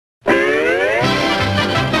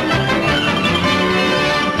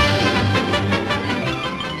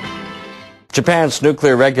Japan's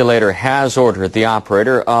nuclear regulator has ordered the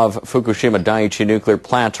operator of Fukushima Daiichi nuclear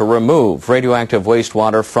plant to remove radioactive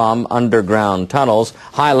wastewater from underground tunnels.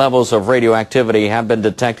 High levels of radioactivity have been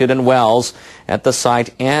detected in wells at the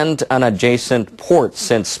site and an adjacent port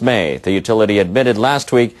since May. The utility admitted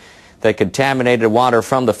last week that contaminated water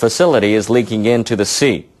from the facility is leaking into the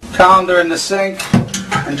sea. Colander in the sink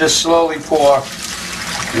and just slowly pour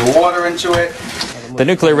your water into it. The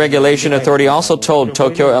Nuclear Regulation Authority also told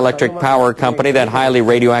Tokyo Electric Power Company that highly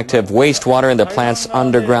radioactive wastewater in the plant's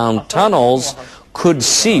underground tunnels could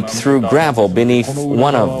seep through gravel beneath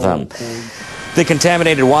one of them. The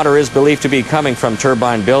contaminated water is believed to be coming from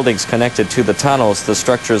turbine buildings connected to the tunnels. The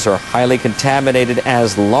structures are highly contaminated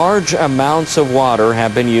as large amounts of water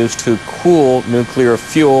have been used to cool nuclear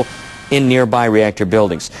fuel in nearby reactor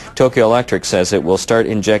buildings. Tokyo Electric says it will start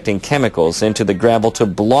injecting chemicals into the gravel to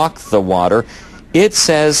block the water. It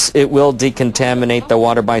says it will decontaminate the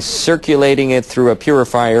water by circulating it through a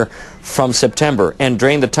purifier from September and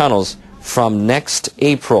drain the tunnels from next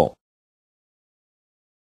April.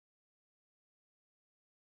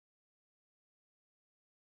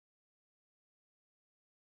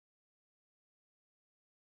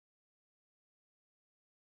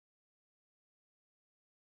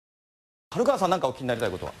原さん、何かお聞きになりたい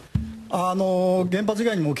ことは。原発以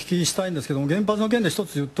外にもお聞きしたいんですけども、原発の件で一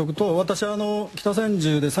つ言っておくと、私北千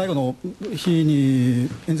住で最後の日に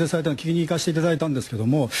演説されたのを聞きに行かせていただいたんですけど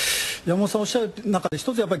も、山本さんおっしゃる中で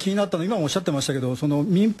一つやっぱり気になったの、今もおっしゃってましたけど、その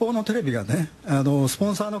民放のテレビがね、スポ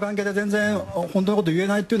ンサーの関係で全然本当のこと言え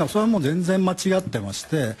ないっていうのは、それはもう全然間違ってまし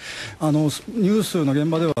て、ニュースの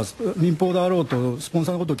現場では民放であろうとスポン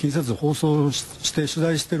サーのことを気にせず放送して取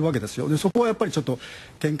材してるわけですよ。でそこはやっぱりちょっと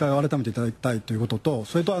見解を改めていただきたいということと、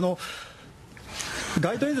それと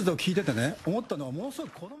街頭演説を聞いててね、思ったのは、ものすご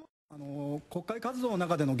く国会活動の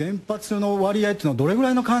中での原発の割合っていうのはどれぐ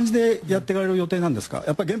らいの感じでやっていかれる予定なんですか。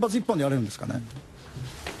やっぱり原発一本でやれるんですかね。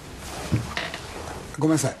ご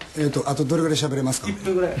めんなさい、あとどれぐらい喋れますか。1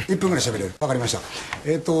分ぐらい喋れる。分かりました。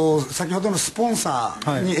先ほどのスポンサ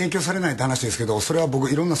ーに影響されないって話ですけど、それは僕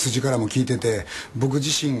いろんな筋からも聞いてて、僕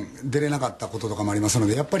自身出れなかったこととかもありますの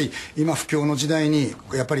で、やっぱり今不況の時代に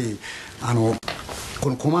やっぱりこ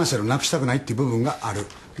のコマーシャルをなくしたくないっていう部分がある。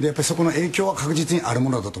でやっぱりそこの影響は確実にあるも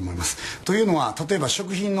のだと思います。というのは、例えば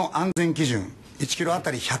食品の安全基準1キロあた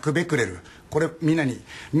り100ベクレル、これみんなに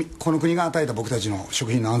この国が与えた僕たちの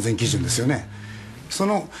食品の安全基準ですよね。そ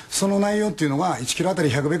の内容っていうのは1キロあたり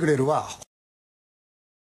100ベクレルは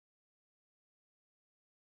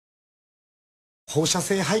放射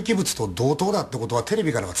性廃棄物と同等だってことはテレ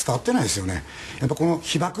ビからは伝わってないですよね。やっぱこの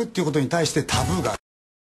被爆っていうことに対してタブーが、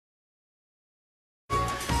こ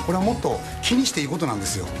れはもっと気にしていいことなんで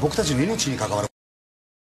すよ。僕たちの命に関わる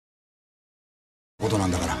ことな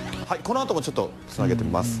んだから。はい、この後もちょっとつなげてみ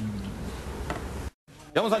ます。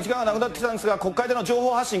山本さん、時間がなくなってきたんですが、国会での情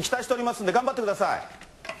報発信期待しておりますので頑張ってください。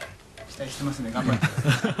期待してますね。頑張って。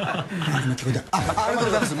ありがとう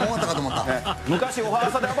ございます。もう終わったかと思った。昔お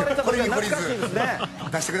はさで暴れてた時が懐かしいですね。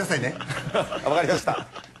出してくださいね。わかりました。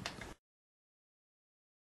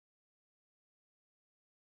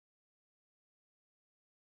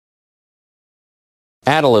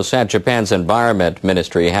Analysts at Japan's Environment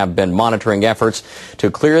Ministry have been monitoring efforts to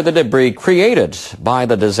clear the debris created by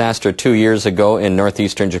the disaster 2 years ago in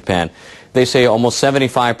northeastern Japan. They say almost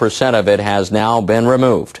 75% of it has now been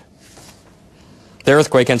removed. The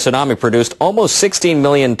earthquake and tsunami produced almost 16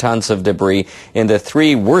 million tons of debris in the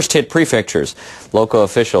 3 worst-hit prefectures. Local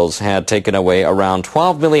officials had taken away around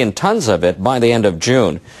 12 million tons of it by the end of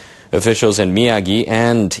June. Officials in Miyagi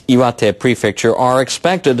and Iwate Prefecture are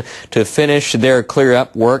expected to finish their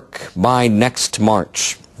clear-up work by next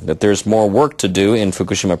March. But there's more work to do in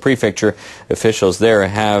Fukushima Prefecture. Officials there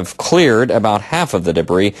have cleared about half of the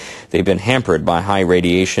debris. They've been hampered by high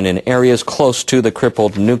radiation in areas close to the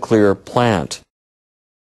crippled nuclear plant.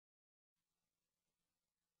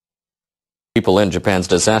 People in Japan's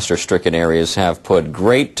disaster-stricken areas have put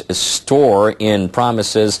great store in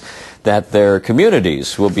promises that their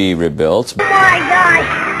communities will be rebuilt. Oh my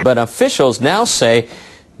God! But officials now say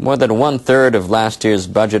more than 1/3 of last year's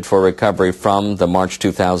budget for recovery from the March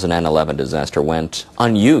 2011 disaster went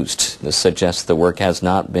unused. This suggests the work has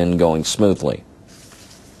not been going smoothly.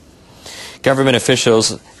 Government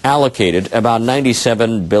officials allocated about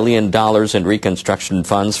 $97 billion in reconstruction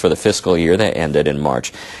funds for the fiscal year that ended in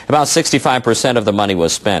March. About 65% of the money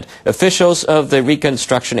was spent. Officials of the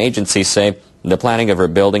reconstruction agency say the planning of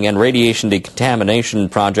rebuilding and radiation decontamination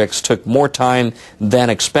projects took more time than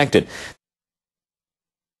expected.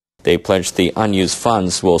 They pledged the unused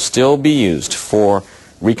funds will still be used for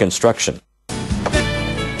reconstruction.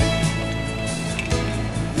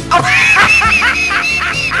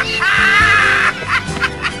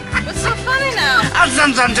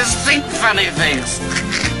 depends on just think funny things.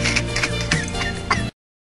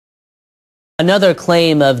 Another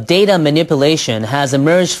claim of data manipulation has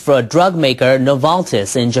emerged for drug maker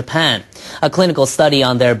Novartis in Japan. A clinical study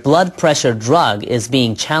on their blood pressure drug is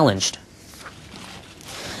being challenged.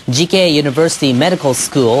 GK University Medical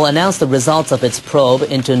School announced the results of its probe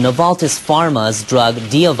into Novartis Pharma's drug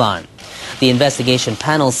Diovan. The investigation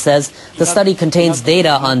panel says the study contains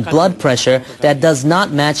data on blood pressure that does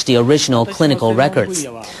not match the original clinical records.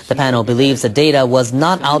 The panel believes the data was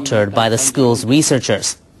not altered by the school's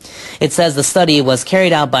researchers. It says the study was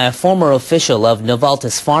carried out by a former official of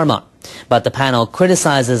Novartis Pharma. But the panel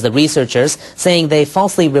criticizes the researchers, saying they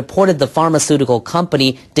falsely reported the pharmaceutical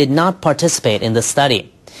company did not participate in the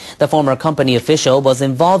study. The former company official was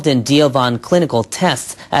involved in Diovan clinical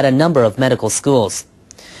tests at a number of medical schools.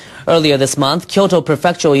 Earlier this month, Kyoto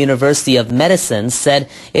Prefectural University of Medicine said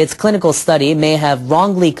its clinical study may have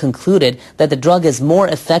wrongly concluded that the drug is more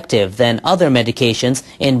effective than other medications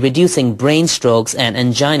in reducing brain strokes and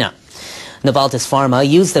angina. Novartis Pharma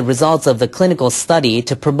used the results of the clinical study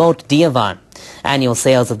to promote Diovan. Annual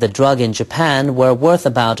sales of the drug in Japan were worth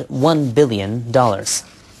about $1 billion.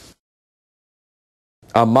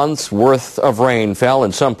 A month's worth of rain fell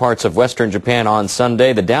in some parts of western Japan on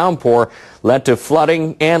Sunday. The downpour led to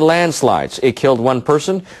flooding and landslides. It killed one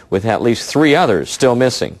person, with at least 3 others still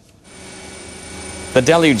missing. The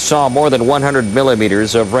deluge saw more than 100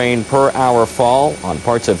 millimeters of rain per hour fall on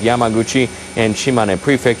parts of Yamaguchi and Shimane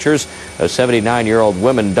prefectures. A 79-year-old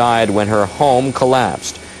woman died when her home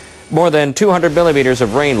collapsed. More than 200 millimeters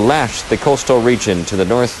of rain lashed the coastal region to the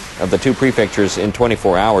north of the 2 prefectures in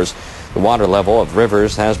 24 hours. The water level of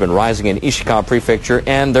rivers has been rising in Ishikawa Prefecture,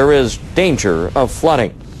 and there is danger of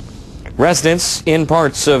flooding. Residents in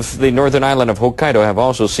parts of the northern island of Hokkaido have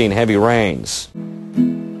also seen heavy rains.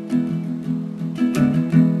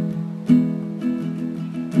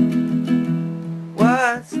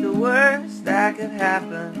 What's the worst that could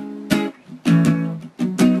happen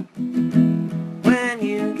when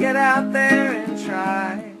you get out there and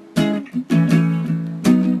try?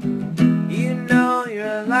 You know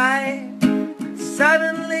your life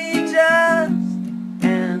suddenly just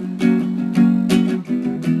end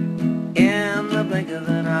in the blink of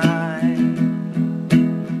an eye.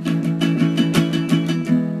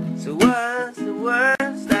 So what's the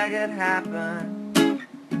worst that could happen?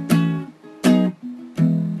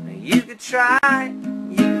 You could try,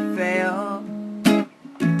 you could fail.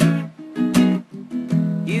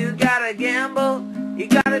 You gotta gamble, you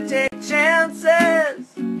gotta take chances.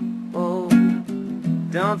 Oh,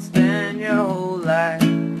 don't spend your whole life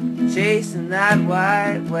chasing that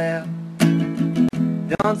white whale.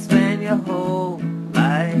 Don't spend your whole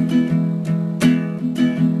life.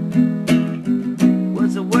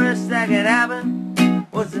 What's the worst that could happen?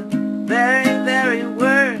 What's the very, very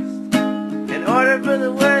worst? In order for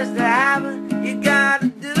the worst to happen, you gotta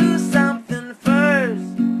do something first.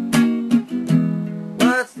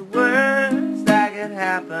 What's the worst that could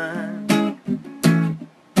happen?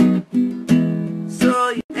 So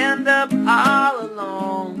you end up all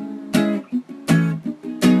alone,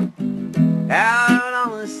 out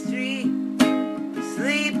on the street,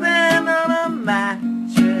 sleeping on a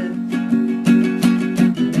mattress,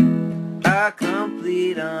 a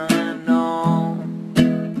complete unknown.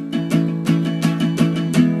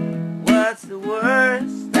 What's the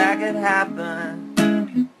worst that could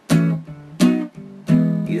happen?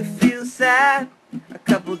 You feel sad a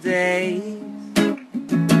couple days.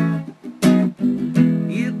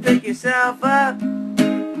 You pick yourself up,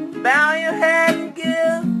 bow your head and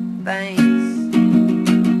give thanks,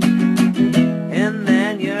 and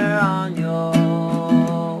then you're on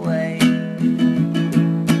your way.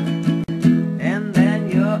 And then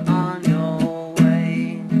you're on your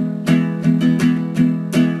way.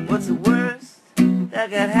 What's the worst that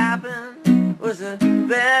could happen? Was the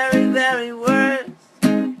very, very worst.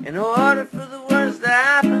 In order for the worst to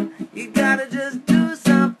happen, you gotta just do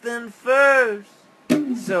something first.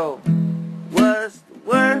 So, what's the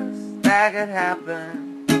worst that could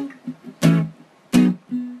happen?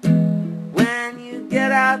 When you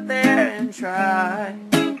get out there and try,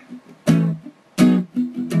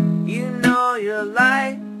 you know your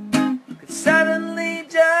life could suddenly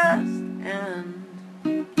just end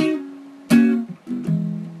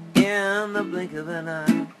in the blink of an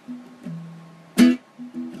eye.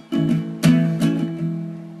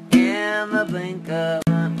 In the blink of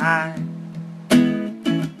an eye.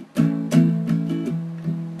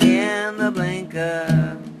 In the blink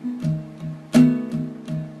of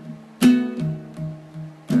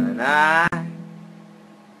an eye.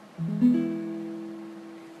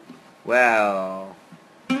 Well,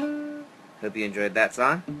 Hope you enjoyed that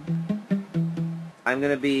song. I'm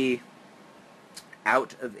going to be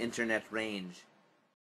out of internet range